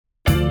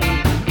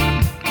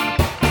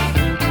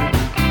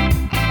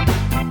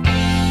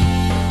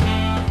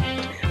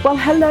Well,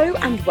 hello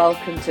and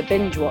welcome to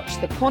Binge Watch,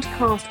 the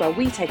podcast where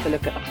we take a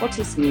look at the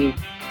hottest new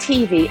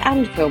TV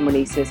and film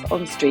releases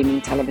on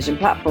streaming television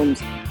platforms.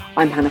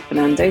 I'm Hannah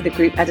Fernando, the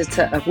group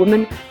editor of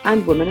Woman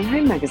and Woman and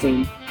Home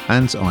magazine.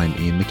 And I'm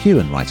Ian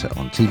McEwan, writer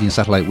on TV and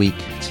Satellite Week,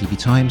 TV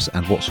Times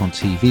and What's on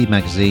TV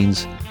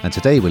magazines. And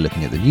today we're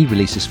looking at the new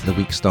releases for the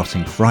week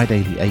starting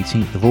Friday the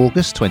 18th of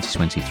August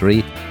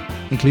 2023,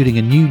 including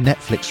a new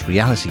Netflix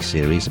reality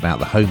series about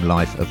the home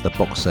life of the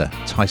boxer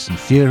Tyson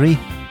Fury,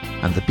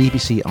 and the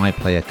BBC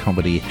iPlayer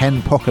comedy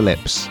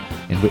Henpocalypse,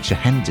 in which a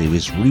hen do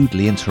is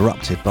rudely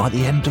interrupted by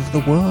the end of the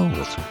world.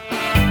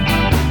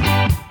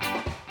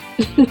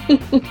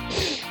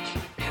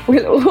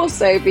 We'll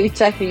also be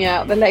checking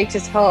out the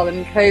latest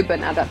Harlan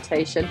Coben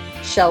adaptation,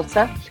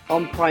 Shelter,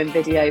 on Prime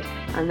Video,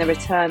 and the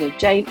return of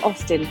Jane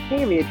Austen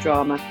period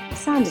drama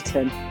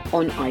Sanditon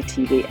on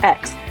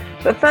ITVX.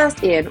 But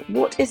first, Ian,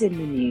 what is in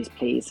the news,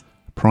 please?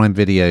 Prime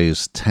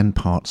Video's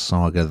 10-part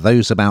saga,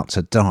 Those About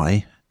to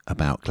Die,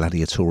 about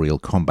gladiatorial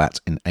combat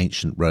in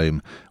ancient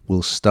Rome,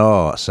 will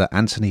star Sir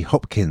Anthony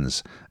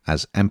Hopkins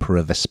as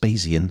Emperor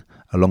Vespasian,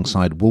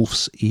 alongside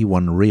Wolf's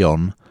Ewan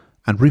Rion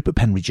and Rupert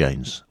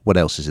Penry-Jones. What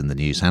else is in the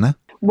news, Hannah?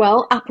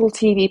 Well, Apple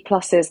TV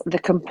Plus's The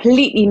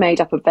Completely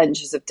Made-Up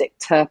Adventures of Dick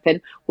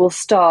Turpin will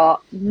star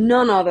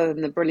none other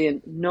than the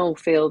brilliant Noel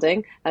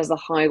Fielding as the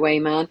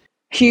Highwayman,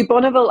 Hugh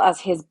Bonneville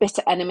as his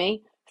bitter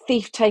enemy,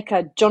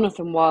 thief-taker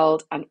Jonathan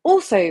Wilde, and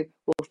also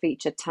will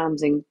feature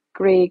Tamsin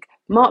Greig,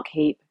 Mark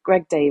Heap,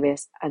 Greg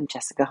Davis and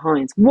Jessica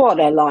Hines. What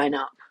a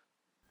lineup.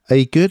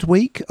 A good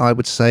week, I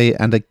would say,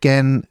 and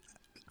again,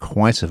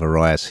 quite a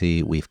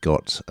variety. We've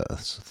got a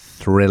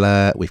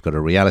thriller, we've got a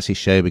reality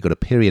show, we've got a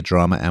period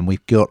drama, and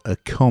we've got a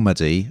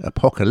comedy,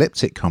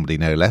 apocalyptic comedy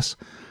no less.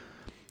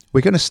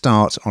 We're going to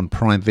start on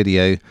Prime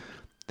Video.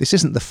 This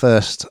isn't the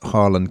first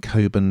Harlan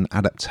Coben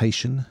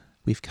adaptation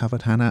we've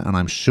covered, Hannah, and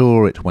I'm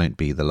sure it won't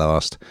be the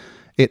last.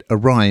 It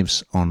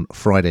arrives on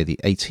Friday the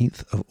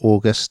 18th of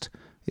August.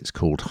 It's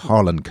called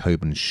Harlan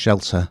Coben's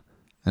Shelter,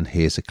 and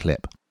here's a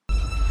clip.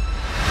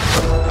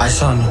 I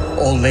saw an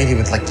old lady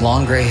with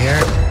long grey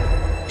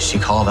hair. She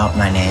called out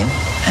my name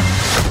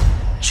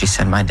and she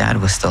said my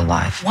dad was still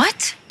alive.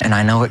 What? And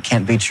I know it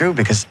can't be true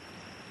because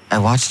I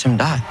watched him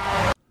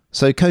die.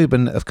 So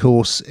Coben, of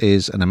course,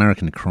 is an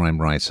American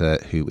crime writer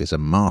who is a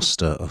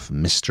master of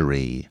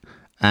mystery.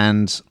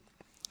 And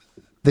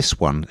this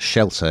one,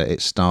 Shelter,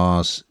 it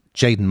stars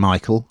Jaden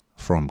Michael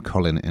from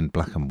Colin in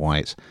Black and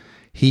White.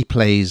 He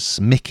plays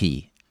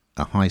Mickey,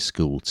 a high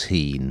school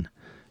teen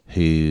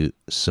who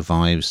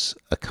survives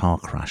a car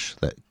crash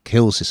that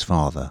kills his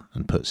father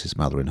and puts his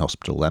mother in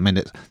hospital. I mean,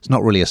 it's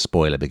not really a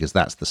spoiler because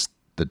that's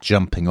the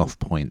jumping off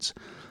point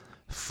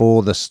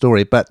for the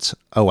story. But,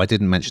 I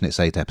didn't mention it's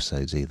 8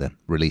 episodes either,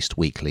 released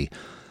weekly.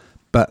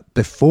 But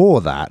before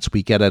that,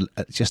 we get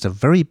just a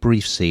very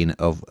brief scene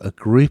of a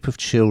group of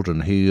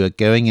children who are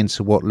going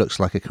into what looks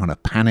like a kind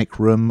of panic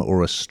room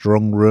or a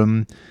strong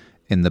room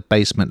in the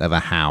basement of a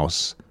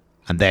house.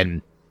 And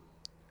then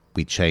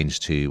we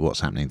change to what's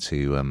happening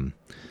to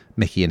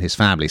Mickey and his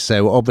family.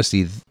 So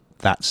obviously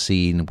that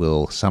scene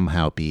will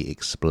somehow be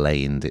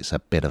explained. It's a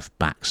bit of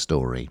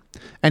backstory.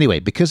 Anyway,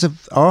 because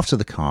of after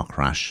the car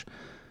crash,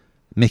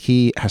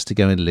 Mickey has to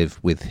go and live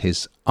with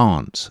his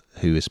aunt,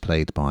 who is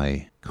played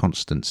by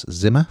Constance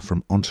Zimmer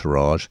from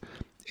Entourage,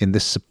 in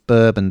this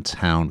suburban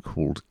town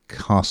called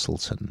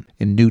Castleton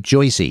in New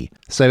Jersey.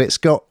 So it's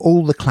got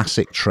all the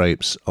classic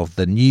tropes of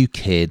the new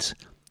kid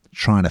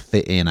trying to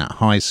fit in at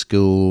high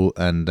school,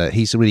 and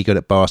he's really good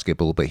at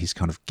basketball, but he's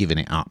kind of given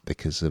it up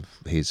because of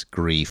his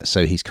grief.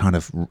 So he's kind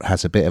of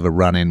has a bit of a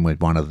run-in with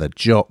one of the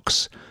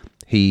jocks.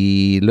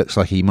 He looks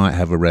like he might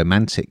have a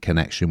romantic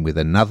connection with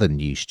another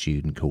new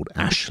student called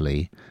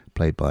Ashley,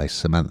 played by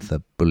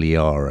Samantha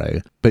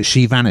Bulliaro, but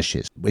she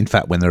vanishes, in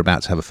fact, when they're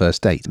about to have a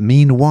first date.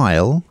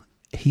 Meanwhile,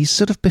 he's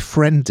sort of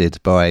befriended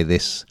by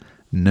this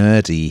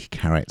nerdy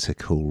character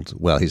called,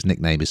 well, his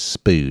nickname is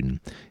Spoon.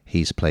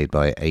 He's played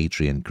by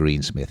Adrian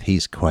Greensmith.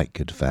 He's quite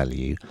good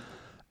value.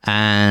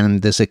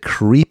 And there's a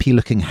creepy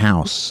looking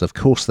house. Of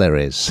course there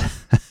is.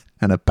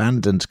 An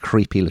abandoned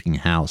creepy looking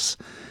house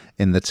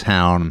in the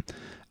town.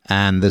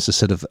 And there's a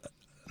sort of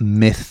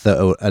myth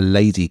that a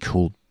lady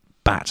called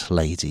Bat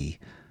Lady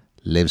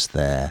lives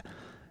there.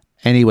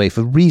 Anyway,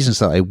 for reasons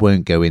that I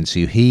won't go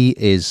into, he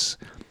is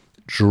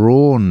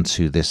drawn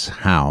to this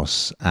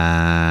house.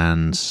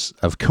 And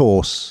of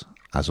course,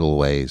 as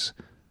always,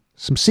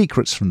 some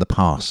secrets from the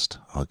past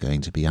are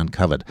going to be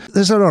uncovered.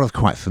 There's a lot of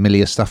quite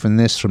familiar stuff in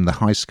this, from the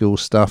high school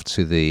stuff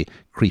to the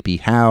creepy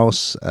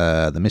house,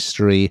 the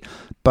mystery.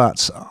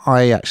 But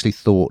I actually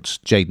thought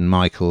Jaden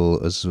Michael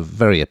was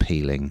very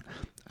appealing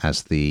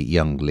as the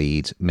young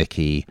lead,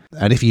 Mickey.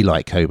 And if you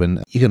like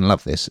Coben, you're going to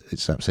love this.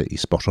 It's absolutely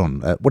spot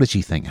on. What did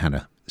you think,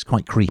 Hannah? It's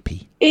quite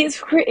creepy. It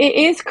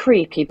is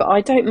creepy, but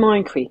I don't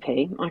mind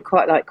creepy. I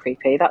quite like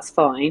creepy. That's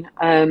fine.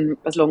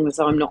 As long as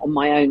I'm not on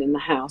my own in the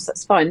house,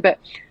 that's fine. But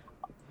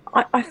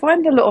I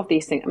find a lot of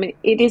these things, I mean,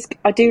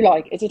 I did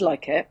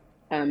like it.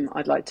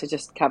 I'd like to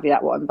just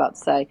caveat what I'm about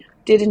to say.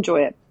 Did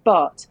enjoy it,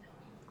 but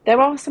there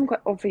are some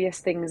quite obvious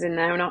things in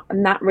there,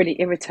 and that really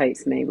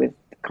irritates me with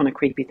kind of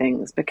creepy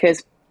things,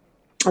 because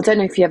I don't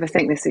know if you ever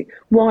think this.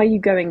 Why are you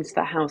going to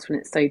that house when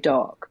it's so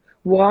dark?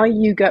 Why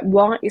you go?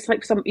 Why it's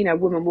like some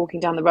woman walking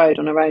down the road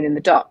on her own in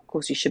the dark. Of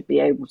course, you should be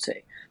able to,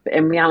 but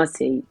in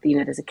reality,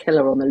 there's a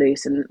killer on the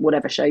loose in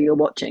whatever show you're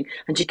watching,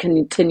 and she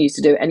continues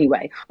to do it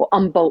anyway, or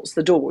unbolts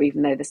the door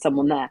even though there's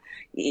someone there.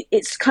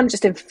 It's kind of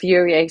just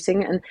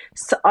infuriating, and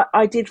so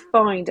I did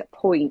find at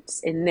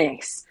points in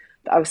this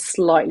that I was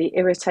slightly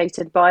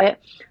irritated by it,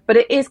 but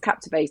it is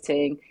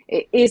captivating.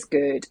 It is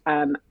good,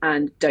 and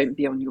don't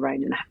be on your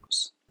own in the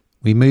house.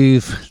 We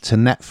move to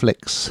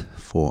Netflix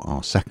for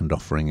our second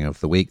offering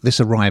of the week. This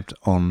arrived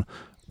on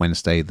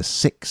Wednesday, the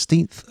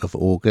 16th of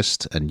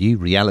August, a new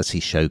reality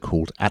show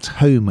called At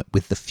Home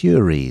with the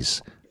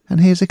Furies.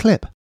 And here's a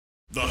clip.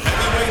 The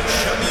heavyweight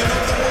champion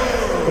of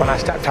the world. When I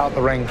stepped out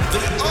the ring,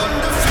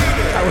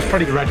 I was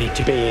pretty ready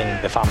to be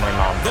in the family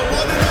man. The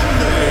one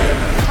and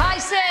only.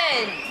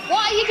 Tyson,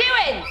 what are you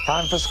doing?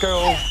 Time for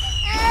school.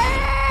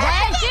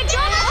 Where's your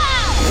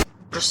jumper?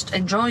 Just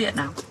enjoy it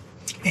now.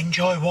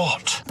 Enjoy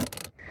what?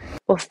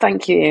 Well,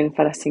 thank you, Ian,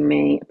 for letting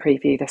me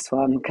preview this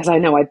one, because I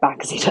know I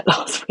backseated it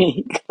last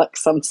week like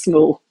some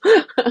small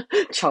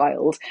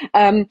child.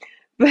 But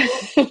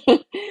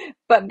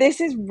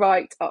this is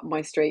right up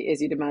my street, as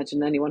you'd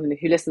imagine. Anyone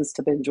who listens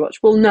to Binge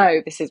Watch will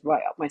know this is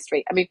right up my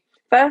street. I mean,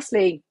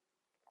 firstly,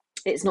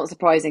 it's not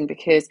surprising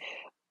because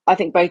I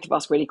think both of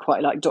us really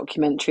quite like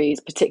documentaries,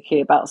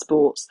 particularly about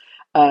sports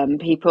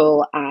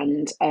people,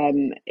 and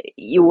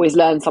you always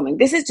learn something.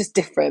 This is just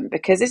different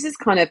because this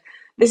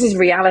is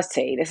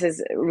reality. This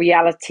is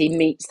reality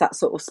meets that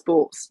sort of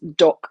sports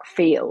doc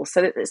feel.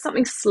 So it's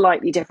something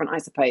slightly different, I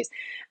suppose.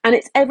 And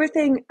it's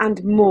everything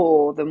and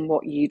more than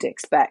what you'd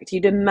expect.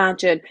 You'd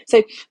imagine.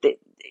 So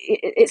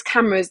it's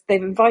cameras.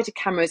 They've invited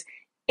cameras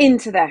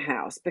into their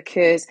house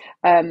because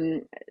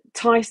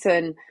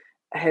Tyson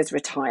has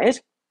retired.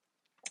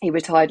 He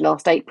retired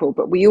last April,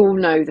 but we all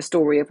know the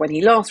story of when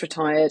he last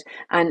retired,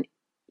 and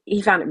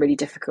he found it really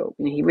difficult.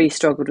 He really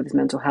struggled with his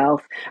mental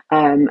health,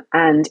 and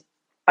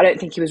I don't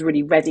think he was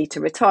really ready to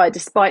retire,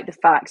 despite the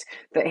fact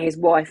that his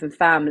wife and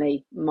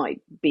family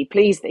might be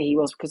pleased that he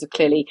was, because of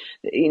clearly,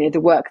 the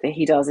work that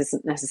he does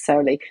isn't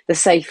necessarily the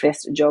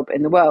safest job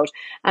in the world.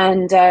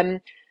 And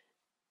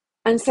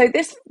so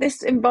this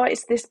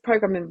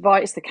program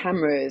invites the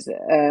cameras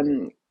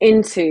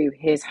into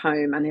his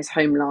home and his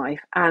home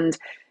life, and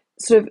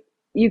sort of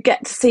you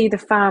get to see the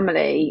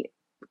family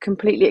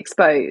completely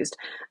exposed.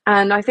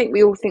 And I think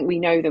we all think we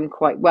know them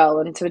quite well,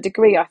 and to a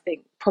degree I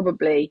think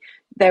probably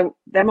there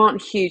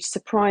aren't huge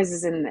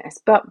surprises in this,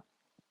 but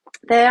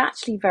they're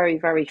actually very,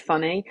 very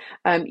funny.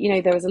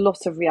 There was a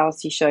lot of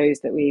reality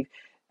shows that we've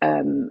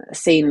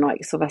seen,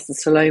 like Sylvester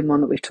Stallone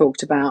one that we've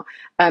talked about,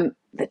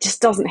 that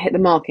just doesn't hit the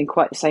mark in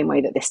quite the same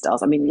way that this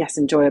does. I mean, yes,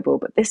 enjoyable,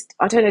 but this,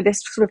 I don't know,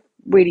 this sort of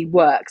really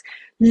works.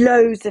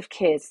 Loads of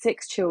kids,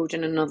 6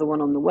 children, another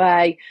one on the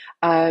way.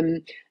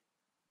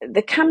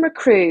 The camera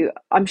crew,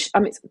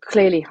 it's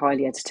clearly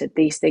highly edited.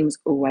 These things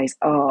always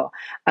are.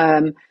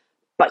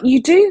 But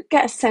you do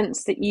get a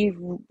sense that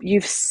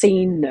you've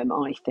seen them.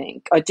 I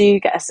think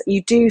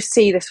you do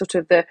see the sort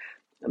of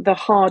the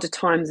harder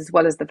times as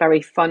well as the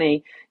very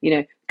funny,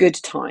 good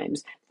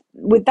times.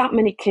 With that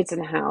many kids in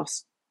the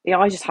house,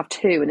 I just have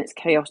 2 and it's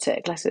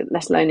chaotic.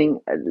 Let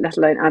alone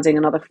adding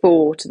another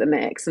 4 to the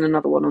mix and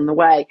another one on the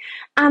way,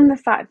 and the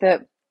fact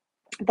that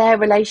their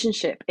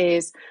relationship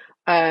is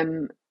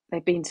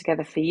they've been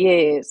together for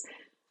years.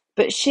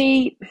 But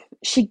she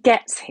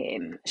gets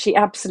him. She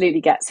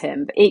absolutely gets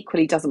him, but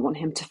equally doesn't want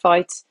him to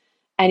fight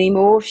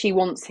anymore. She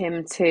wants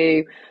him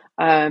to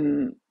be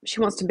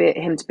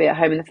at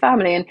home in the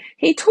family. And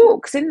he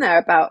talks in there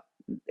about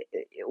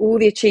all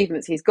the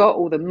achievements he's got,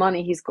 all the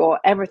money he's got,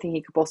 everything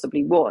he could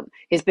possibly want.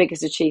 His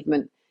biggest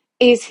achievement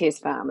is his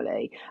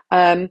family.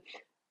 But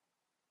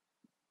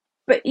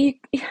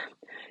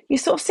you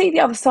sort of see the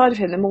other side of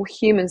him, the more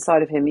human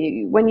side of him.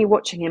 When you're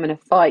watching him in a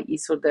fight, you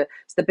sort of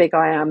it's the big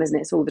I am, isn't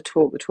it? It's all the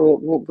talk,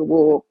 walk the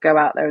walk, go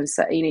out there and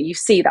say, you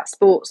see that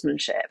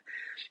sportsmanship.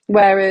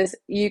 Whereas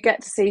you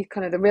get to see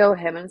kind of the real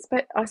him, and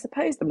I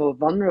suppose the more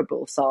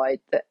vulnerable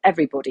side that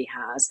everybody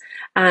has,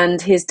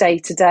 and his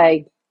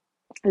day-to-day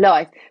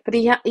life. But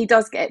he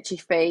does get itchy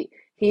feet.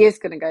 He is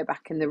going to go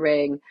back in the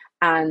ring,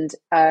 and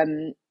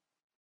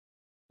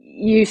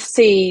you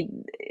see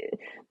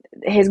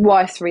his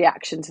wife's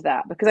reaction to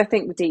that, because I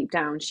think deep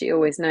down she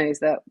always knows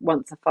that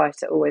once a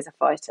fighter, always a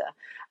fighter.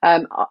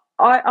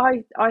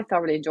 I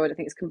thoroughly enjoyed it. I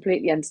think it's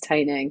completely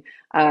entertaining,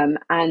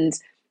 and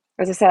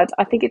as I said,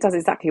 I think it does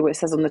exactly what it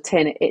says on the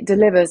tin. It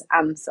delivers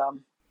and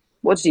some.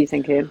 What did you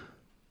think, Ian?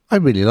 I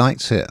really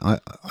liked it.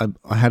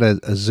 I had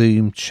a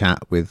Zoom chat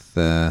with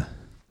the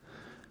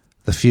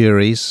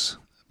Furies,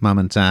 mum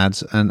and dad,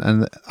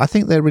 and I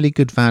think they're really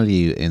good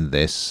value in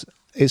this.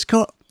 It's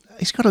got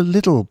a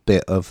little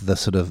bit of the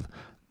sort of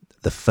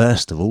the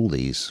first of all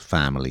these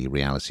family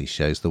reality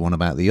shows, the one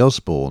about the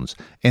Osbournes,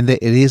 in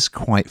that it is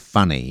quite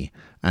funny,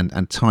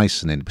 and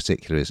Tyson in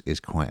particular is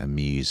quite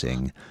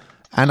amusing.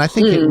 And I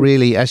think it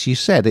really, as you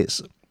said,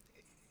 it's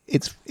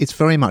it's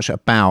very much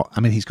about.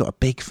 I mean, he's got a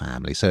big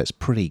family, so it's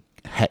pretty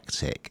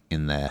hectic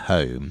in their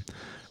home,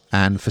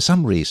 and for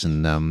some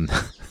reason,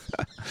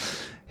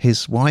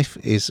 his wife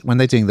is, when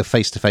they're doing the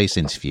face-to-face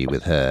interview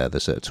with her, the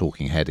sort of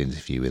talking head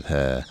interview with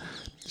her,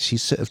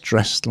 she's sort of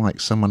dressed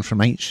like someone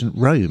from ancient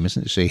Rome,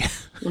 isn't she?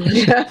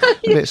 Yeah,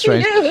 A bit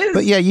strange.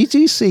 But yeah, you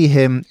do see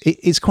him.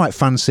 It's quite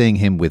fun seeing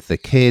him with the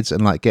kids,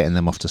 and like getting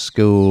them off to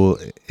school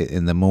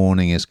in the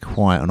morning is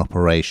quite an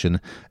operation.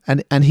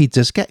 And he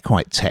does get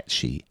quite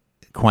tetchy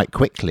quite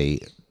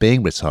quickly.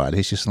 Being retired,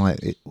 he's just like,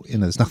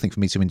 there's nothing for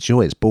me to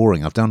enjoy. It's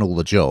boring. I've done all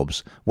the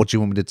jobs. What do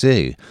you want me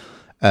to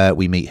do?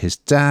 We meet his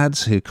dad,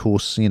 who, of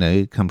course,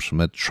 comes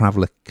from a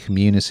traveller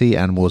community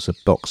and was a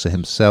boxer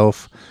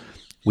himself.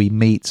 We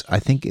meet, I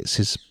think it's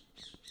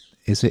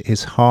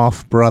his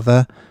half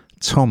brother,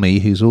 Tommy,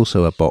 who's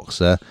also a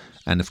boxer,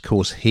 and of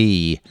course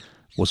he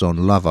was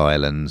on Love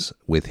Island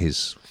with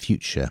his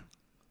future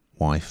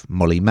wife,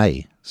 Molly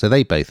May. So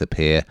they both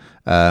appear.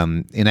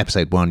 In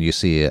episode 1, you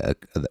see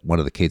one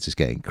of the kids is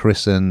getting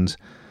christened,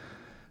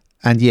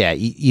 and yeah,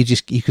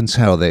 you can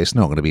tell that it's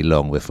not going to be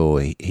long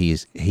before he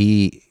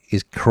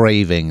is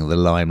craving the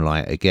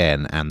limelight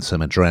again, and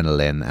some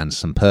adrenaline and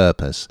some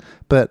purpose.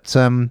 But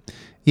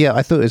yeah,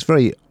 I thought it was a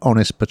very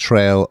honest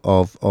portrayal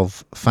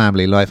of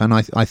family life, and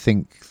I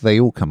think they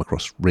all come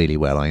across really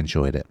well. I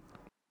enjoyed it.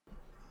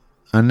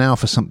 And now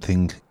for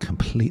something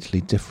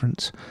completely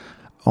different.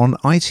 On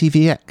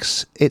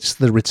ITVX, it's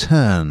the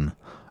return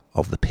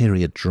of the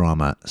period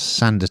drama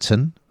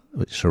Sanditon,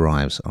 which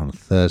arrives on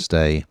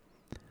Thursday.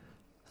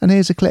 And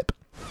here's a clip.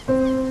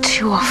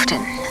 Too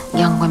often,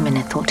 young women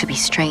are thought to be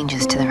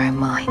strangers to their own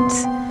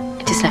minds.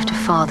 It is left to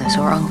fathers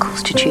or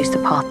uncles to choose the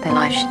path their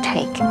lives should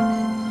take,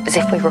 as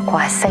if we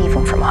require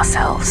saving from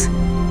ourselves.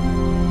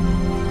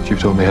 If you've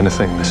told me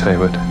anything, Miss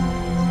Hayward,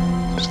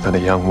 it's that a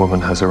young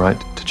woman has a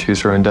right to choose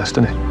her own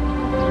destiny.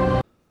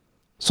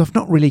 So I've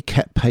not really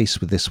kept pace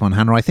with this one,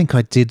 Hannah. I think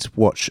I did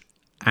watch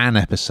an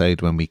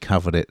episode when we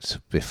covered it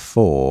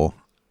before,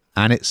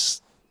 and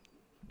it's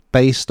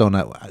based on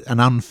an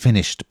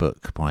unfinished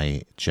book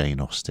by Jane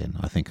Austen.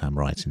 I think I'm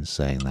right in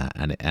saying that.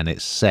 And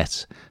it's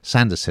set,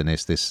 Sanditon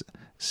is this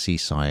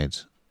seaside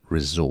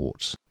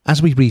resort.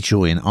 As we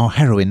rejoin, our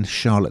heroine,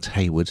 Charlotte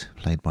Hayward,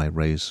 played by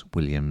Rose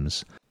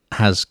Williams,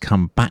 has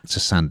come back to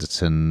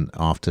Sanditon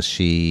after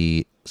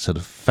she sort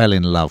of fell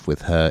in love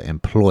with her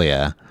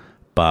employer,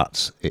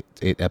 but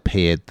it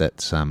appeared that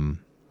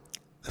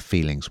the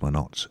feelings were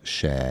not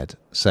shared.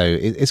 So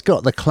it's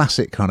got the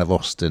classic kind of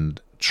Austen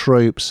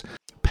tropes.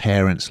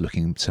 Parents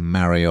looking to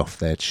marry off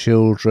their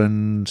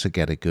children to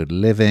get a good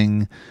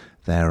living.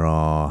 There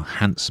are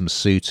handsome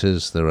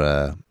suitors. There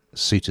are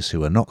suitors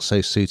who are not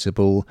so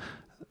suitable.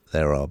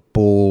 There are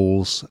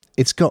balls.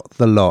 It's got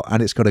the lot,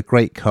 and it's got a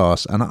great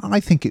cast, and I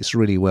think it's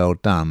really well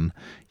done.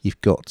 You've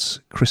got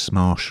Chris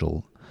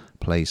Marshall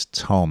plays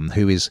Tom,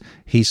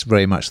 he's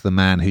very much the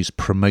man who's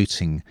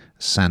promoting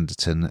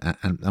Sanditon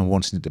and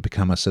wanting it to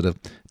become a sort of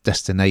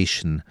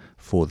destination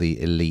for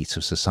the elite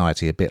of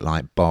society, a bit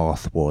like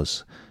Bath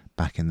was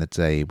back in the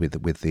day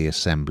with the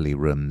assembly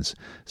rooms.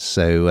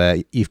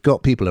 So you've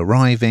got people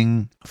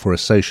arriving for a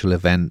social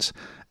event.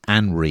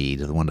 Anne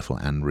Reid, the wonderful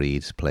Anne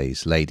Reid,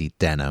 plays Lady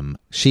Denham.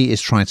 She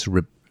is trying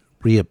to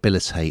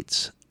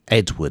rehabilitate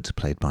Edward,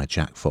 played by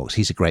Jack Fox.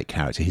 He's a great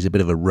character. He's a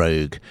bit of a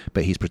rogue,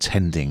 but he's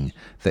pretending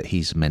that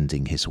he's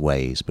mending his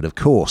ways. But of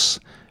course,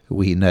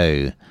 we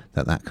know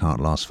that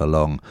can't last for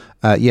long.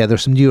 Yeah, there are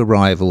some new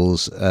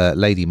arrivals.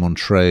 Lady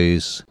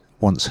Montrose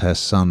wants her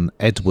son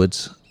Edward,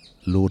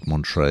 Lord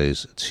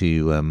Montrose,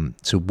 to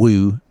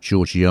woo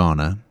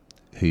Georgiana,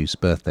 whose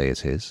birthday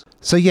it is.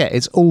 So yeah,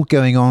 it's all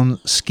going on.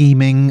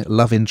 Scheming,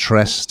 love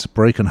interest,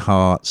 broken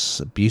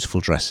hearts, beautiful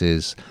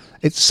dresses.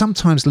 It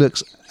sometimes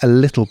looks a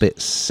little bit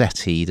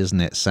setty,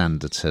 doesn't it,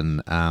 Sanditon?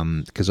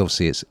 Because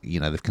obviously it's,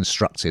 they've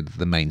constructed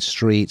the main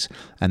street,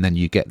 and then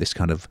you get this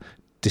kind of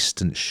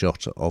distant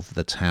shot of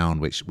the town,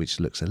 which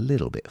looks a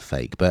little bit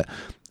fake. But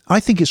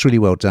I think it's really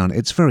well done.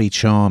 It's very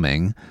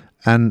charming,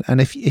 and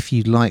if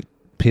you like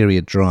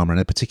period drama,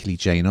 and particularly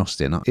Jane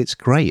Austen, it's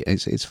great.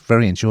 It's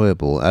very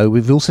enjoyable.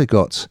 We've also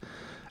got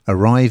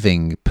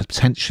arriving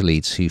potentially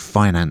to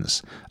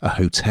finance a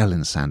hotel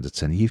in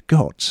Sanditon. You've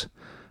got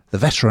the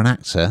veteran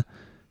actor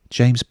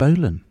James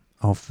Bolan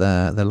of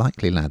the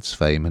Likely Lads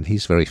fame, and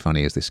he's very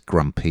funny as this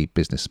grumpy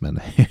businessman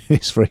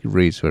who's very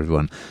rude to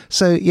everyone.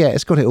 So yeah,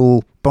 it's got it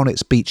all: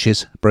 bonnets,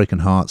 beaches, broken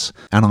hearts,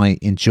 and I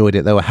enjoyed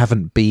it, though I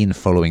haven't been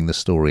following the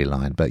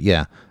storyline. But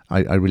yeah,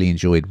 I really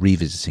enjoyed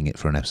revisiting it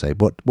for an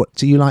episode. What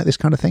do you like this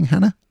kind of thing,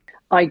 Hannah?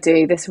 I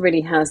do. This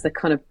really has the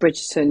kind of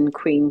Bridgerton,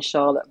 Queen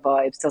Charlotte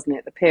vibes, doesn't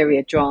it? The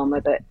period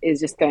drama that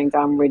is just going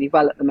down really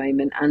well at the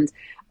moment, and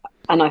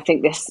I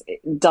think this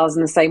does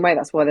in the same way.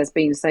 That's why there's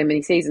been so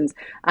many seasons.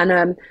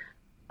 And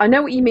I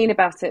know what you mean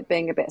about it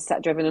being a bit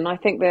set driven, and I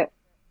think that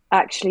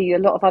actually a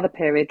lot of other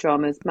period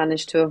dramas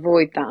manage to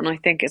avoid that, and I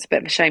think it's a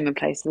bit of a shame in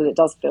places that it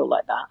does feel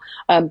like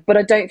that. But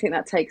I don't think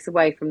that takes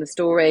away from the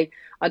story.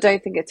 I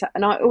don't think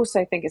and I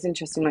also think it's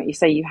interesting, like you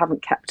say, you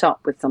haven't kept up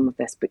with some of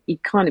this, but you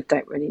kind of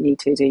don't really need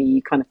to, do you?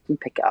 You kind of can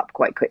pick it up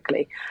quite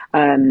quickly.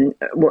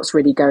 What's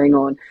really going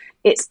on?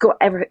 It's got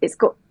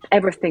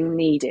everything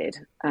needed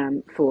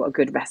for a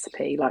good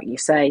recipe, like you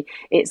say.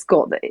 It's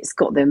got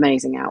the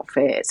amazing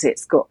outfits.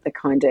 It's got the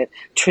kind of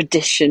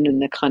tradition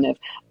and the kind of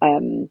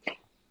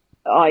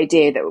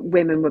idea that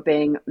women were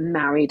being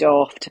married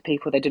off to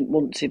people they didn't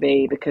want to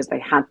be because they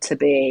had to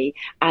be,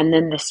 and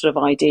then this sort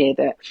of idea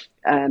that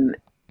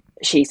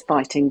she's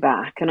fighting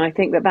back. And I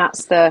think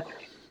that's sort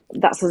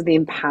of the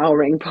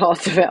empowering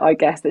part of it, I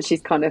guess, that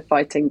she's kind of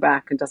fighting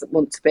back and doesn't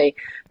want to be.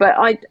 But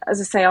as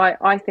I say,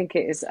 I think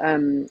it is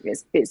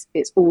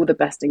it's all the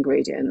best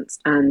ingredients,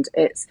 and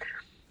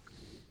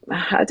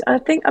I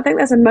think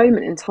there's a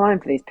moment in time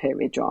for these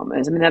period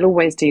dramas. I mean, they'll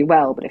always do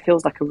well, but it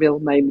feels like a real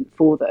moment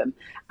for them.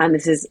 And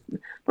this is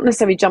not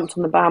necessarily jumped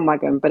on the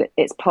bandwagon, but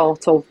it's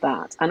part of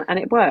that, and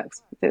it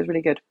works. It was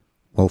really good.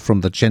 Well,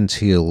 from the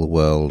genteel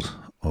world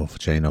of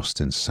Jane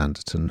Austen's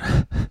Sanditon,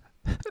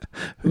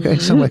 we're going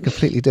somewhere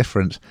completely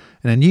different.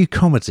 In a new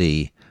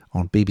comedy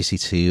on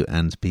BBC Two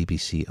and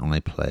BBC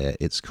iPlayer,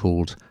 it's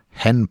called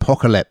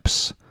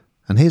Henpocalypse.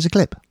 And here's a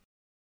clip.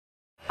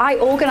 I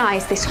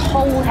organised this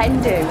whole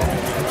hen do.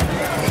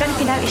 I don't know if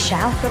you noticed,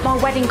 Shell, but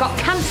my wedding got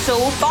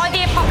cancelled by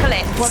the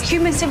apocalypse. Well,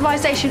 human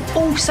civilization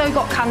also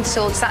got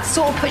cancelled, so that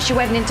sort of puts your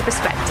wedding into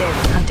perspective.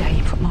 How dare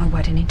you put my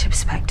wedding into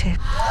perspective?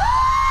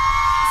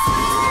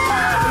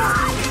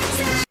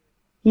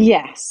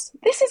 Yes,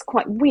 this is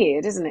quite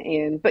weird, isn't it,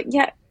 Ian? But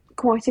yet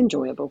quite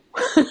enjoyable.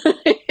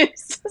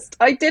 It's just,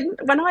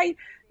 when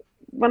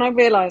I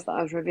realised that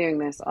I was reviewing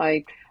this,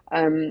 I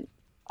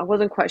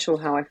wasn't quite sure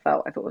how I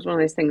felt. I thought it was one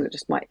of those things that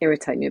just might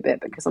irritate me a bit,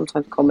 because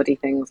sometimes comedy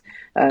things,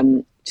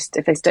 just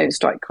if they don't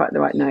strike quite the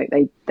right note,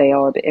 they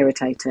are a bit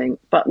irritating.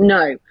 But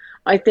no,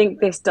 I think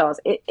this does.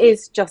 It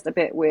is just a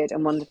bit weird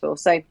and wonderful.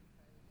 So,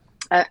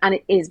 and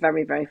it is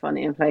very, very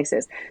funny in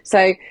places.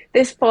 So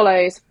this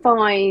follows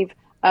 5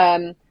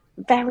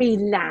 very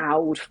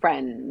loud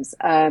friends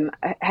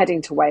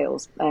heading to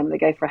Wales. They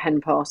go for a hen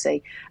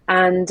party,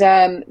 and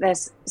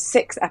there's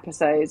 6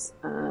 episodes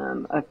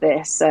of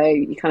this, so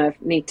you kind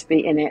of need to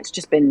be in it.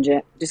 Just binge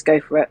it, just go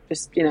for it,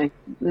 just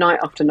night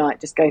after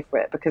night, just go for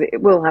it, because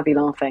it will have you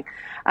laughing.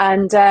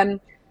 And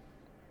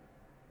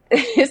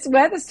it's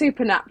where the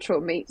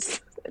supernatural meets.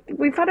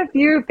 We've had a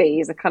few of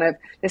these, a kind of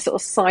this sort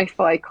of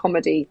sci-fi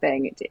comedy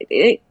thing.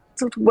 It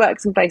sort of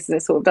works in places,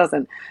 it sort of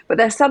doesn't. But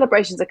their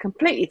celebrations are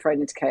completely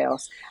thrown into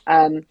chaos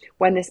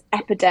when this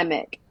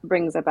epidemic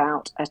brings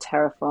about a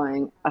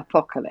terrifying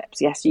apocalypse.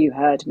 Yes, you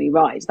heard me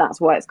right. That's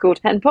why it's called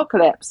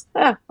Henpocalypse.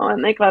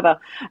 Aren't they clever?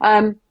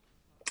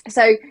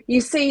 So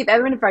you see,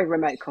 they're in a very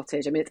remote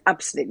cottage. I mean, it's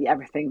absolutely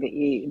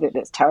everything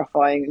that's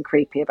terrifying and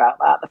creepy about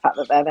that. The fact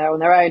that they're there on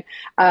their own.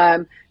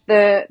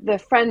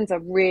 The friends are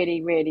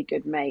really, really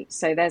good mates.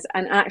 So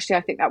and actually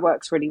I think that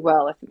works really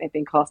well. I think they've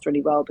been cast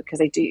really well, because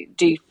they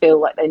do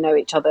feel like they know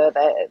each other.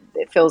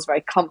 It feels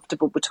very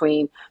comfortable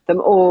between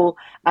them all.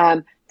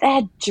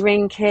 They're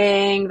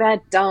drinking,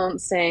 they're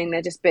dancing,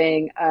 they're just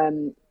being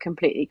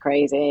completely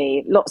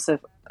crazy. Lots of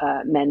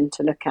men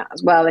to look at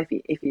as well, if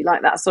you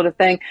like that sort of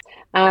thing.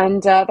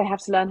 And they have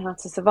to learn how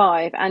to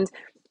survive. And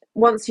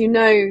once you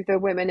know the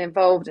women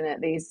involved in it,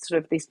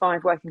 these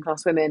 5 working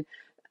class women,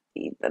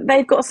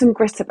 they've got some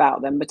grit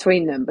about them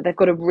between them, but they've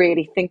got to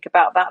really think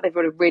about that. They've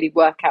got to really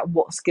work out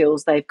what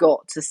skills they've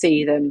got to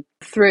see them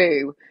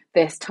through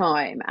this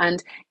time.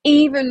 And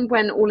even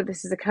when all of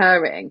this is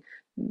occurring,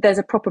 there's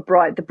a proper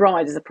bride. The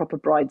bride is a proper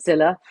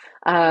bridezilla,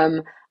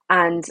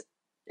 and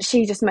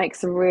she just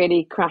makes some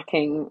really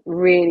cracking,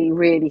 really,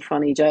 really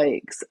funny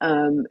jokes,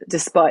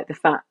 despite the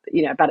fact,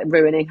 about it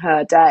ruining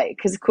her day,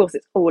 because of course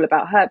it's all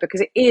about her,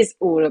 because it is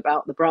all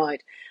about the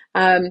bride.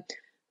 It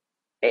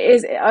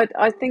is.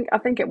 I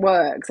think it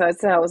works. I'd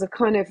say I was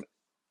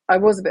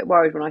a bit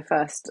worried when I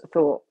first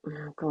thought,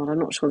 oh God, I'm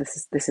not sure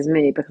this is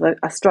me, because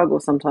I struggle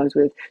sometimes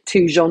with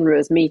 2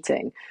 genres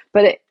meeting.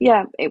 But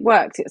it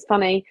works. It's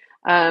funny,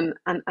 and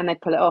they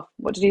pull it off.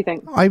 What did you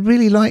think? I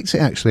really liked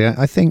it, actually.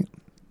 I think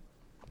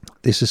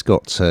this has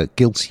got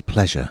guilty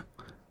pleasure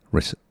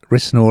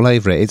written all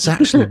over it. It's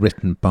actually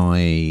written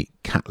by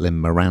Caitlin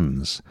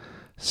Moran's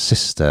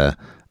sister,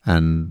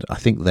 and I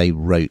think they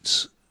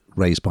wrote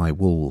Raised by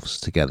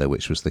Wolves together,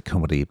 which was the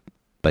comedy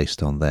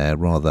based on their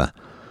rather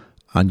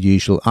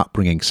unusual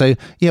upbringing. So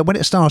when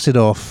it started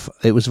off,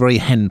 it was very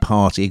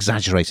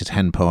exaggerated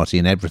hen party,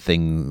 and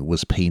everything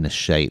was penis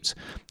shaped,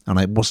 and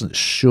I wasn't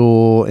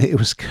sure it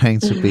was going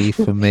to be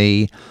for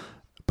me,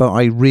 but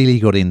I really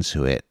got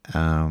into it.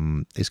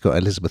 It's got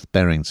Elizabeth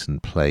Barrington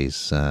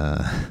plays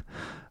the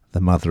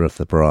mother of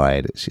the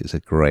bride. It's a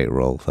great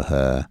role for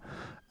her,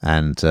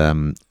 and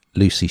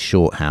Lucy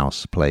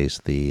Shorthouse plays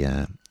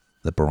the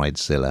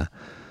bridezilla.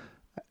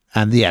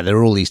 And there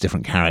are all these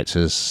different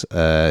characters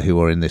who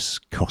are in this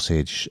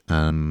cottage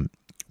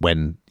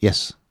when,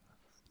 yes,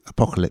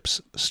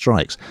 Apocalypse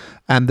Strikes.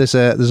 And there's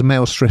a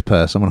male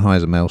stripper. Someone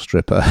hires a male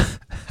stripper,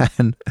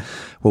 and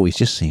well, we've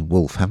just seen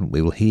Wolf, haven't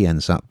we? Well, he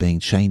ends up being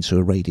chained to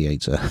a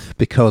radiator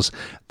because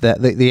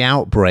the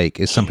outbreak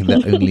is something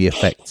that only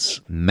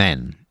affects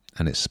men,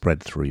 and it's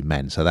spread through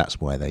men. So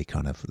that's why they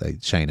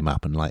chain him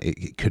up, and like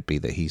it could be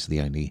that he's the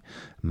only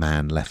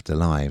man left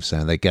alive.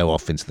 So they go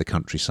off into the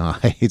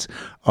countryside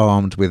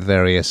armed with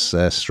various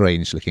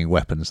strange looking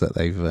weapons that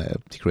they've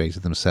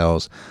created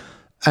themselves.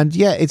 And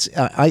yeah,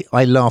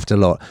 I laughed a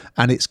lot,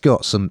 and it's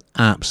got some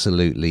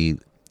absolutely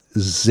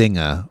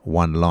zinger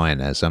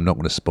one-liners. I'm not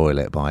going to spoil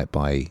it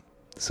by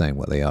saying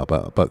what they are,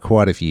 but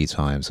quite a few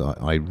times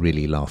I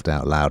really laughed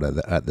out loud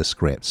at the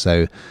script.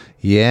 So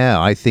yeah,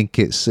 I think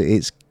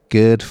it's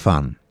good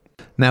fun.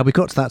 Now we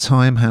got to that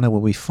time, Hannah,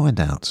 where we find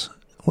out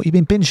what you've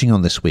been binging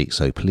on this week.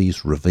 So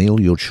please reveal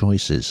your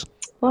choices.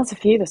 Well, there's a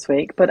few this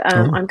week, but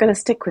I'm going to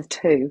stick with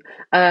two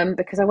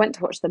because I went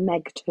to watch The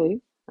Meg 2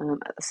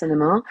 at the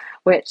cinema,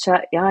 which,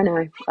 yeah,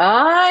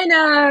 I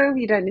know,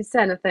 you don't need to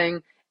say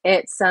anything.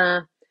 It's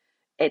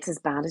as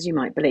bad as you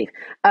might believe.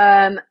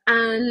 And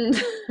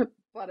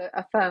but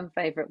a firm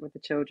favourite with the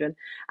children.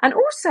 And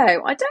also,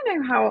 I don't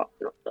know how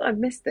I've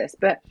missed this,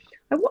 but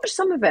I watched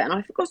some of it and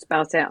I forgot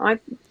about it. I'm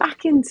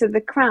back into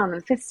The Crown,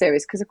 the 5th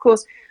series, because, of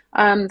course,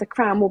 The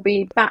Crown will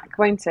be back,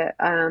 won't it?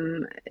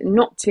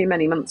 Not too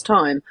many months'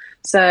 time.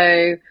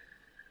 So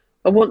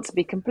I want to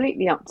be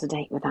completely up to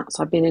date with that.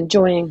 So I've been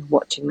enjoying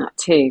watching that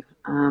too.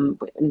 And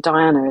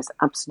Diana is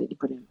absolutely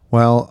brilliant.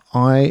 Well,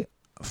 I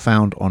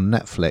found on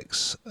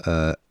Netflix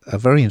a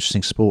very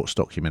interesting sports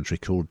documentary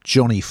called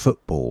Johnny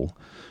Football,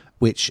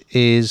 which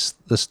is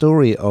the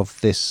story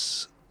of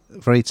this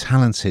very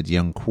talented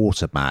young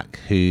quarterback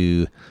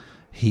who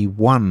he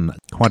won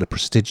quite a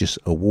prestigious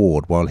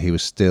award while he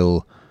was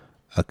still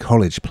a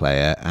college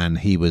player, and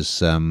he was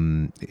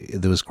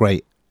there was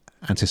great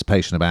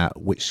anticipation about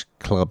which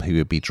club he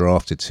would be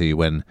drafted to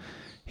when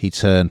he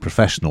turned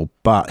professional,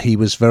 but he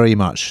was very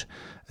much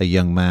a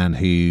young man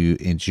who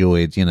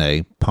enjoyed,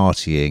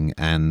 partying,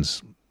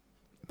 and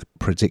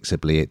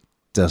predictably it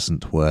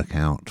doesn't work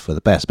out for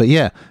the best. But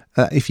yeah,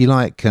 if you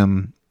like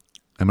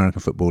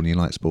American football and you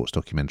like sports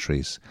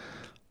documentaries,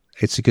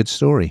 it's a good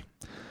story.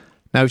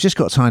 Now, we've just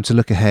got time to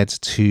look ahead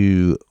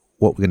to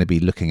what we're going to be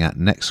looking at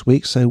next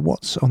week. So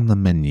what's on the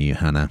menu,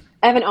 Hannah?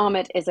 Evan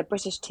Ahmed is a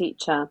British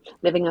teacher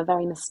living a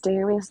very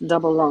mysterious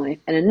double life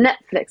in a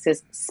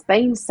Netflix's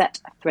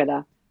Spain-set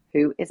thriller.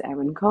 Who is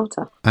Aaron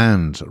Carter?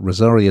 And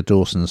Rosario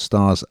Dawson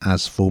stars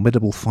as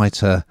formidable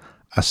fighter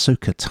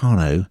Ahsoka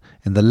Tano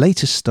in the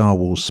latest Star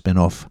Wars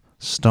spin-off,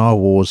 Star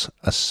Wars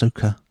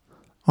Ahsoka,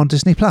 on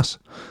Disney+.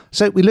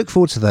 So we look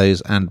forward to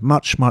those and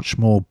much, much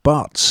more.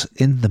 But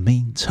in the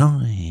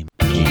meantime,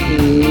 keep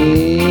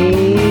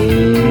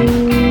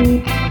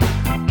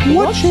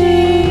watching.